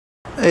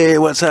Hey,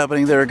 what's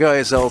happening there,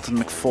 guys? Elton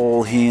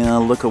McFall here.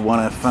 Look at what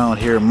I found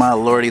here. My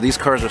lordy, these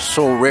cars are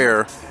so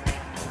rare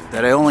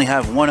that I only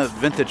have one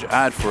vintage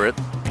ad for it.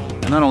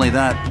 And not only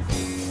that,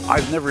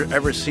 I've never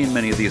ever seen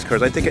many of these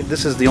cars. I think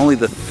this is only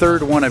the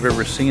third one I've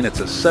ever seen. It's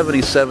a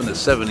 77 to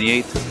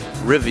 78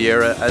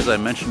 Riviera, as I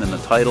mentioned in the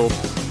title.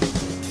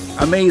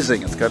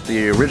 Amazing. It's got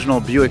the original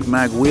Buick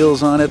mag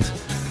wheels on it.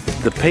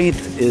 The paint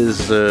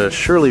is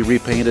surely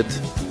repainted.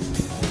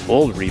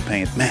 Old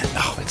repaint, man.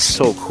 Oh, it's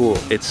so cool.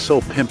 It's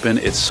so pimpin'.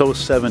 It's so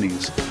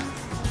 70s.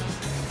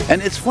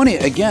 And it's funny,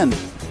 again,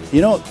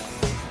 you know,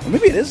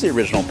 maybe it is the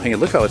original paint.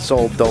 Look how it's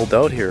all dulled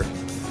out here.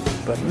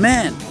 But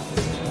man,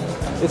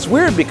 it's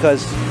weird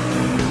because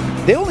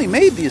they only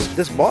made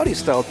this body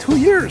style 2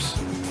 years.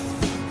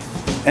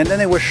 And then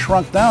they were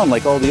shrunk down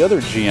like all the other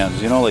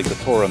GMs, you know, like the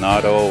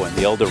Toronado and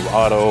the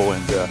Eldorado.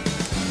 And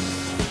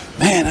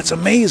man, that's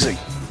amazing.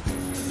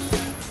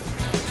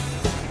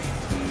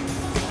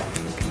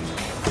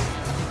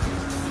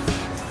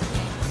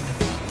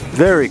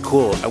 Very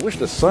cool. I wish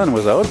the sun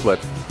was out, but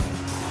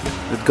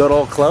it got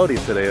all cloudy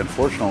today,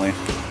 unfortunately.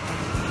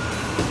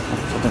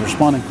 Something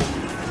responding.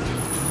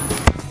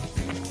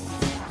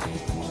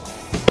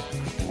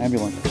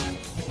 Ambulance.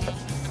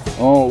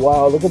 Oh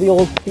wow, look at the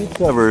old seat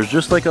covers,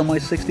 just like on my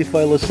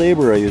 65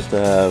 LeSabre I used to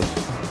have.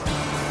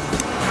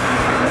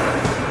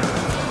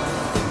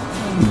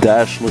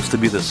 Dash looks to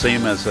be the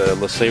same as a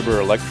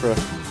LeSabre Electra.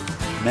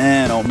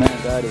 Man, oh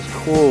man, that is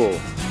cool.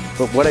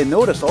 But what I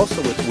noticed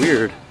also was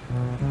weird.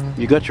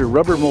 You got your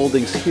rubber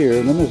moldings here,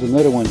 and then there's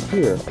another one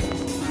here.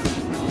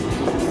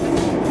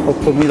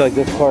 Looks to me like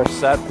this car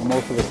sat for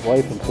most of its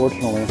life,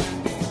 unfortunately.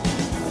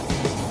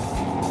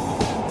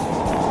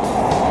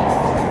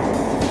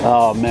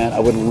 Oh man, I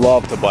would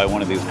love to buy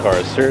one of these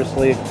cars,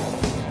 seriously.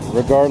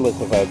 Regardless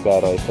if I have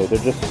bad eyesight, they're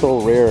just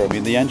so rare. I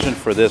mean, the engine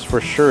for this,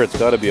 for sure, it's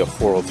got to be a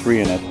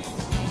 403 in it.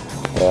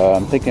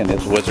 I'm thinking,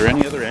 was there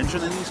any other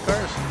engine in these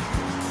cars?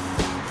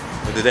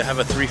 Or did they have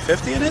a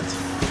 350 in it?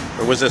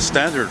 Or was it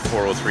standard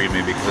 403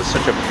 maybe, because it's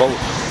such a boat,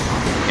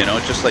 you know,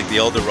 just like the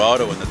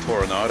Eldorado and the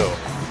Toronado.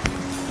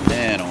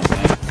 Man, oh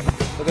man.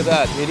 Look at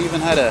that. It even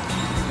had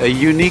a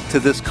unique to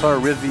this car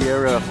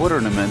Riviera hood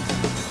ornament.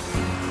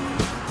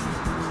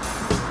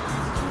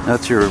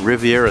 That's your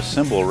Riviera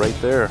symbol right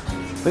there.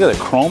 Look at the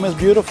chrome is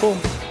beautiful.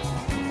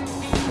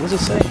 What does it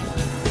say?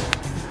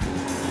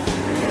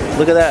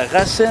 Look at that.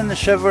 Racine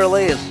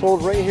Chevrolet is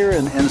sold right here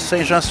in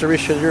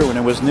Saint-Jean-sur-Richelieu when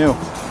it was new.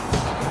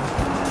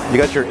 You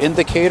got your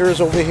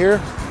indicators over here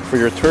for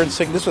your turn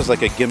signal. This was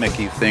like a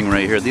gimmicky thing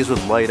right here. These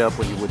would light up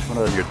when you would put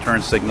on your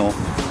turn signal.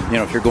 You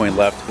know, if you're going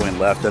left,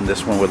 and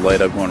this one would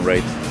light up going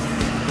right.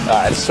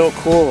 Ah, it's so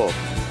cool.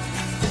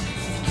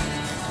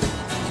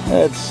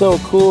 That's so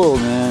cool,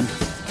 man.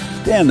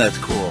 Damn, that's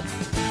cool.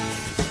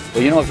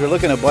 But you know, if you're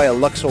looking to buy a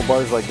Luxo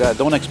barge like that,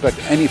 don't expect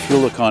any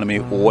fuel economy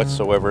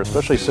whatsoever,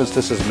 especially since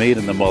this is made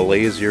in the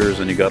Malaise years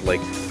and you got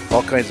like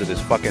all kinds of this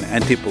fucking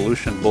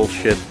anti-pollution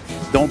bullshit.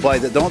 Don't buy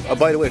that.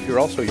 By the way, if you're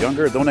also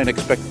younger, don't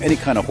expect any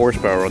kind of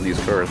horsepower on these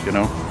cars. You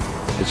know,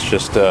 it's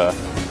just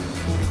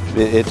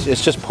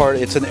it's just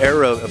it's an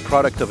era, a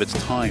product of its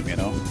time. You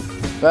know,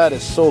 that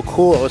is so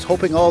cool. I was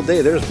hoping all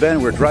day. There's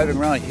Ben. We're driving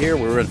around here.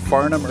 We were in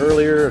Farnham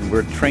earlier, and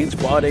we're train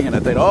spotting. And I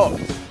thought, oh,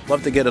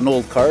 love to get an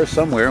old car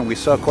somewhere. And we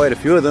saw quite a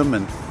few of them.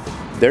 And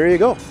there you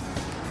go.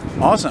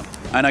 Awesome.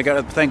 And I got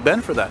to thank Ben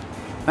for that.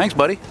 Thanks,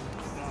 buddy.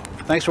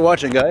 Thanks for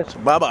watching, guys.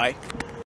 Bye bye.